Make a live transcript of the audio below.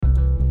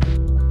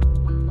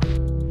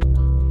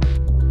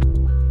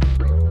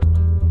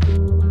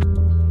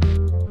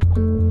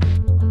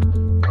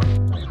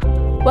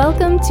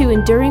Welcome to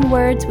Enduring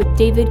Words with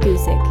David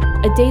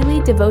Guzik, a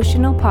daily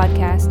devotional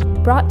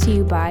podcast brought to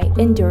you by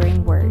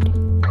Enduring Word.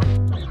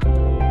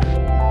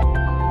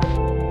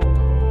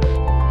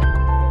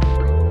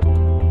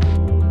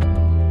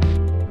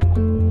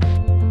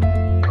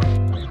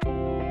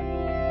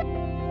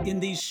 In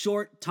these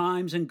short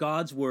times in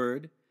God's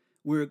Word,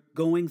 we're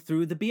going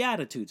through the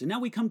Beatitudes. And now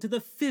we come to the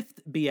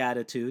fifth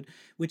Beatitude,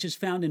 which is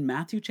found in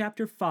Matthew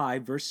chapter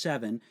 5, verse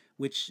 7,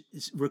 which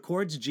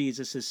records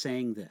Jesus as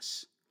saying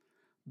this: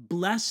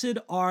 "Blessed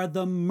are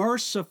the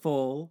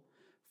merciful,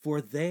 for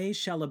they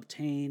shall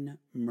obtain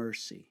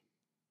mercy."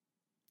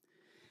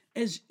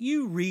 As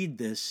you read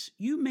this,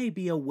 you may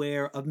be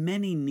aware of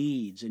many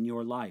needs in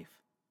your life.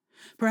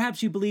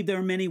 Perhaps you believe there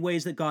are many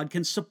ways that God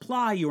can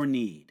supply your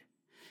need.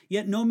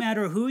 Yet no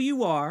matter who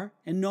you are,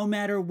 and no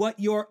matter what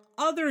your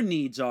other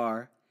needs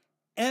are,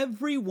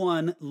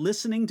 everyone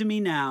listening to me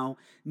now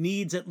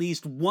needs at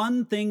least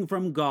one thing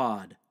from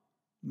God: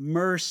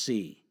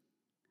 mercy.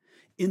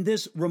 In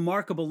this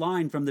remarkable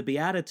line from the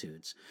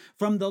Beatitudes,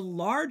 from the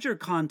larger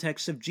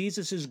context of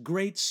Jesus'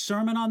 great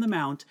Sermon on the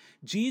Mount,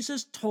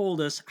 Jesus told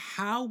us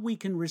how we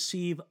can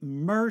receive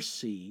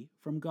mercy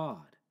from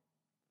God.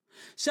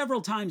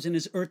 Several times in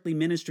his earthly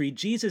ministry,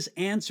 Jesus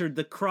answered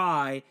the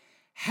cry,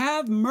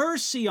 "Have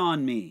mercy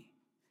on me."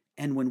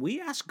 And when we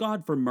ask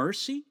God for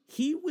mercy,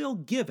 he will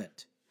give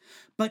it.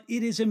 But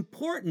it is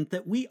important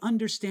that we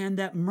understand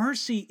that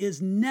mercy is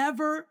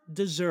never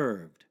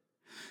deserved.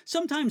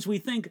 Sometimes we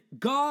think,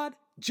 God,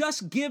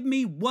 just give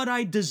me what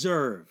I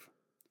deserve.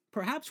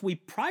 Perhaps we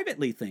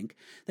privately think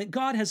that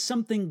God has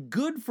something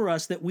good for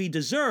us that we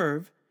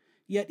deserve,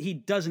 yet he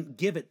doesn't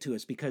give it to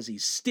us because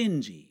he's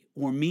stingy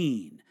or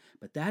mean.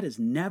 But that is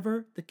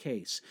never the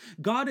case.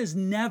 God is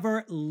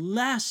never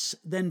less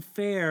than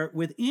fair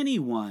with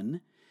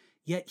anyone,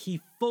 yet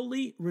he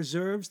fully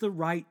reserves the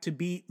right to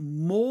be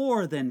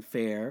more than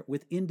fair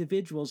with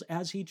individuals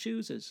as he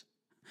chooses.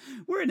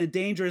 We're in a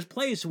dangerous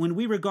place when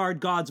we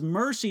regard God's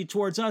mercy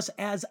towards us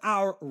as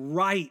our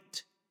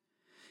right.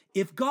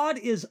 If God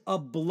is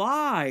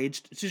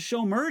obliged to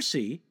show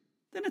mercy,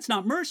 then it's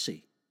not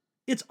mercy.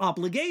 It's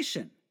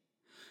obligation.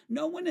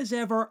 No one is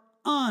ever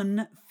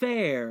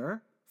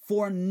unfair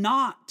for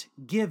not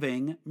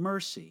giving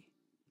mercy.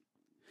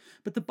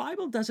 But the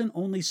Bible doesn't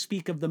only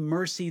speak of the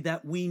mercy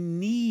that we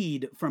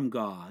need from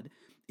God,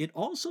 it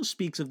also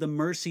speaks of the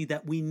mercy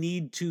that we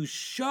need to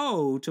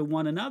show to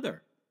one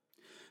another.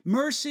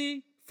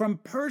 Mercy from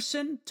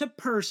person to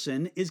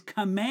person is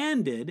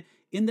commanded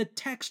in the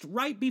text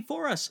right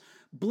before us.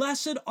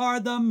 Blessed are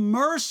the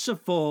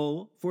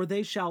merciful, for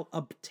they shall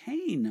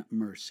obtain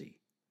mercy.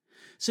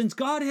 Since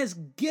God has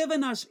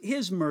given us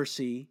his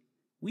mercy,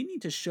 we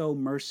need to show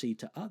mercy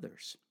to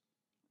others.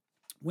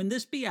 When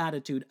this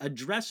beatitude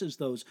addresses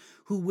those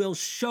who will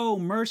show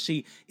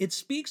mercy, it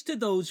speaks to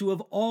those who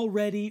have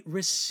already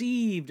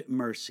received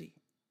mercy.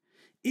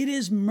 It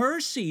is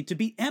mercy to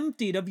be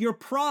emptied of your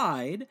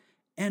pride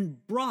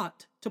and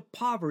brought to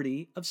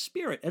poverty of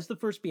spirit, as the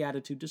first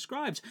beatitude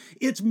describes.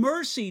 It's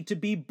mercy to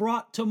be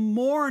brought to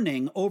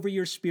mourning over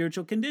your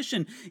spiritual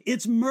condition.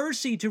 It's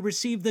mercy to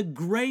receive the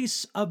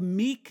grace of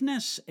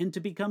meekness and to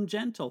become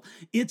gentle.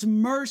 It's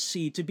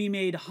mercy to be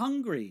made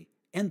hungry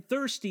and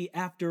thirsty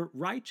after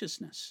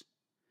righteousness.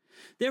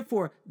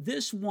 Therefore,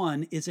 this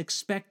one is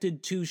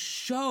expected to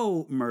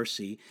show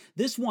mercy.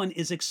 This one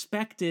is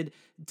expected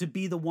to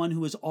be the one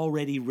who has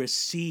already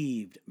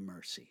received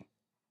mercy.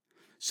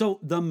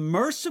 So the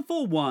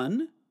merciful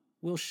one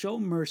will show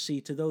mercy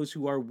to those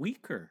who are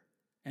weaker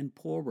and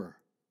poorer.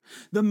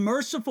 The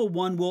merciful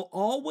one will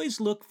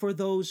always look for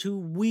those who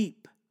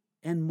weep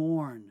and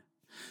mourn.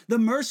 The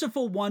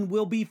merciful one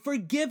will be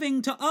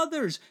forgiving to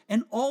others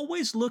and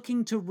always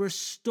looking to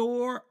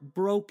restore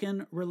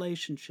broken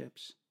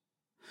relationships.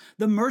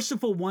 The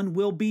merciful one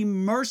will be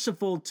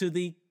merciful to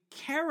the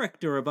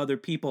character of other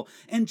people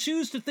and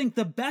choose to think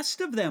the best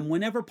of them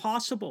whenever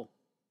possible.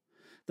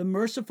 The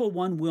merciful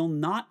one will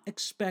not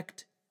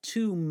expect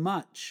too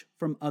much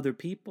from other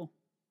people.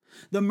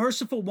 The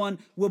merciful one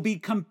will be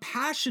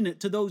compassionate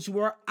to those who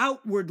are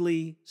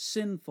outwardly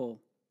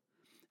sinful.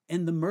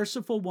 And the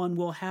merciful one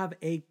will have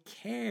a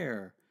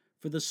care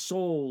for the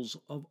souls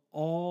of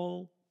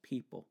all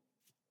people.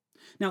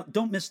 Now,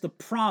 don't miss the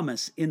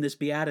promise in this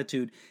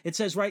beatitude. It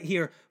says right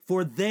here,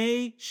 "For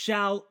they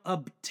shall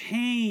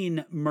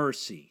obtain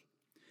mercy."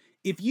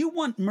 If you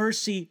want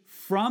mercy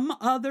from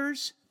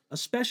others,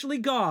 especially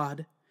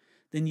God,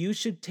 then you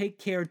should take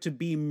care to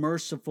be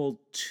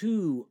merciful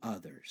to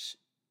others.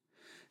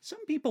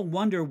 Some people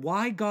wonder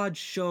why God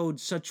showed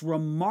such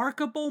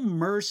remarkable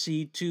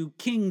mercy to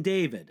King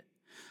David,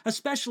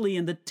 especially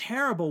in the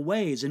terrible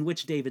ways in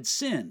which David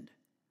sinned.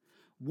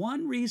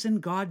 One reason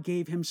God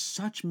gave him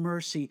such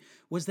mercy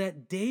was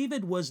that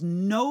David was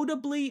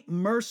notably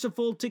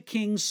merciful to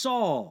King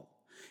Saul,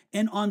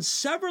 and on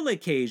several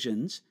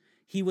occasions,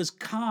 he was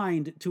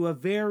kind to a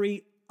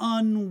very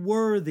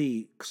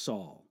unworthy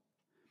Saul.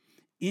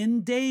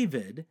 In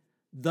David,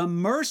 the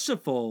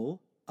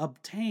merciful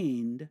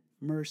obtained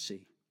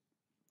mercy.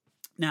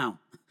 Now,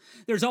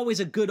 there's always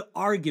a good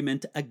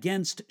argument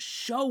against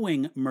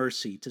showing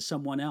mercy to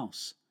someone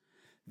else.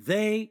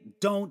 They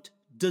don't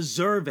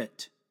deserve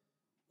it.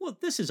 Well,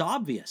 this is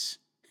obvious.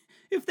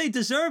 If they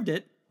deserved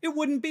it, it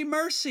wouldn't be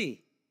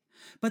mercy.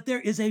 But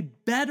there is a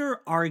better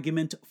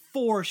argument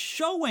for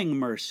showing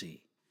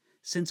mercy,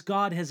 since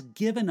God has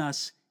given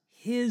us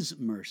His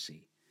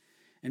mercy,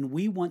 and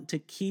we want to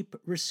keep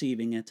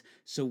receiving it,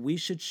 so we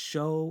should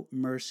show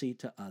mercy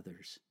to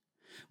others.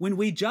 When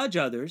we judge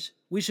others,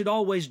 we should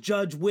always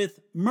judge with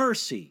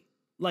mercy,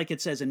 like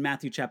it says in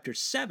Matthew chapter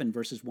 7,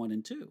 verses 1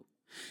 and 2.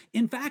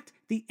 In fact,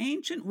 the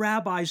ancient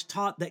rabbis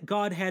taught that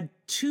God had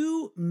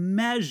two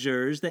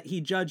measures that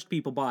He judged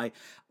people by,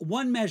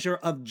 one measure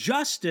of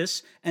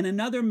justice and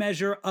another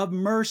measure of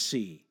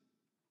mercy.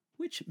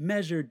 Which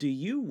measure do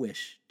you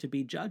wish to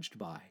be judged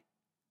by?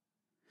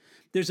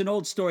 There's an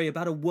old story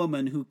about a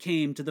woman who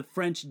came to the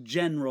French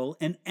general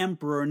and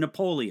Emperor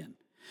Napoleon.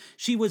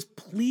 She was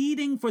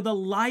pleading for the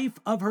life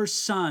of her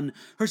son.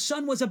 Her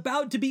son was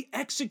about to be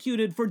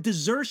executed for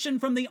desertion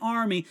from the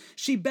army.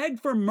 She begged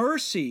for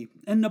mercy,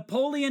 and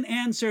Napoleon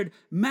answered,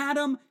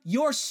 "Madam,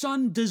 your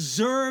son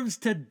deserves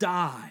to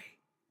die."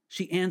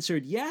 She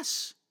answered,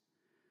 "Yes,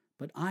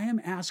 but I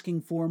am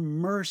asking for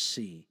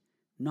mercy,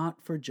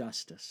 not for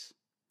justice."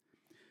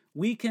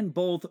 We can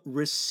both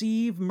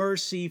receive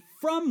mercy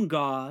from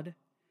God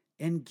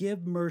and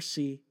give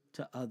mercy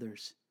to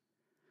others.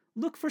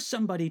 Look for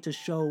somebody to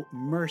show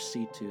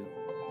mercy to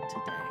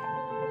today.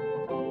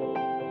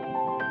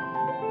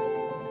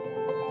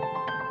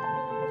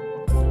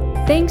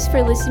 Thanks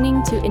for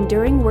listening to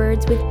Enduring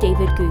Words with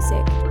David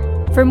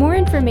Guzik. For more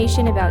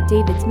information about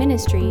David's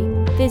ministry,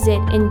 visit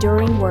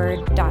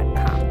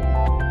enduringword.com.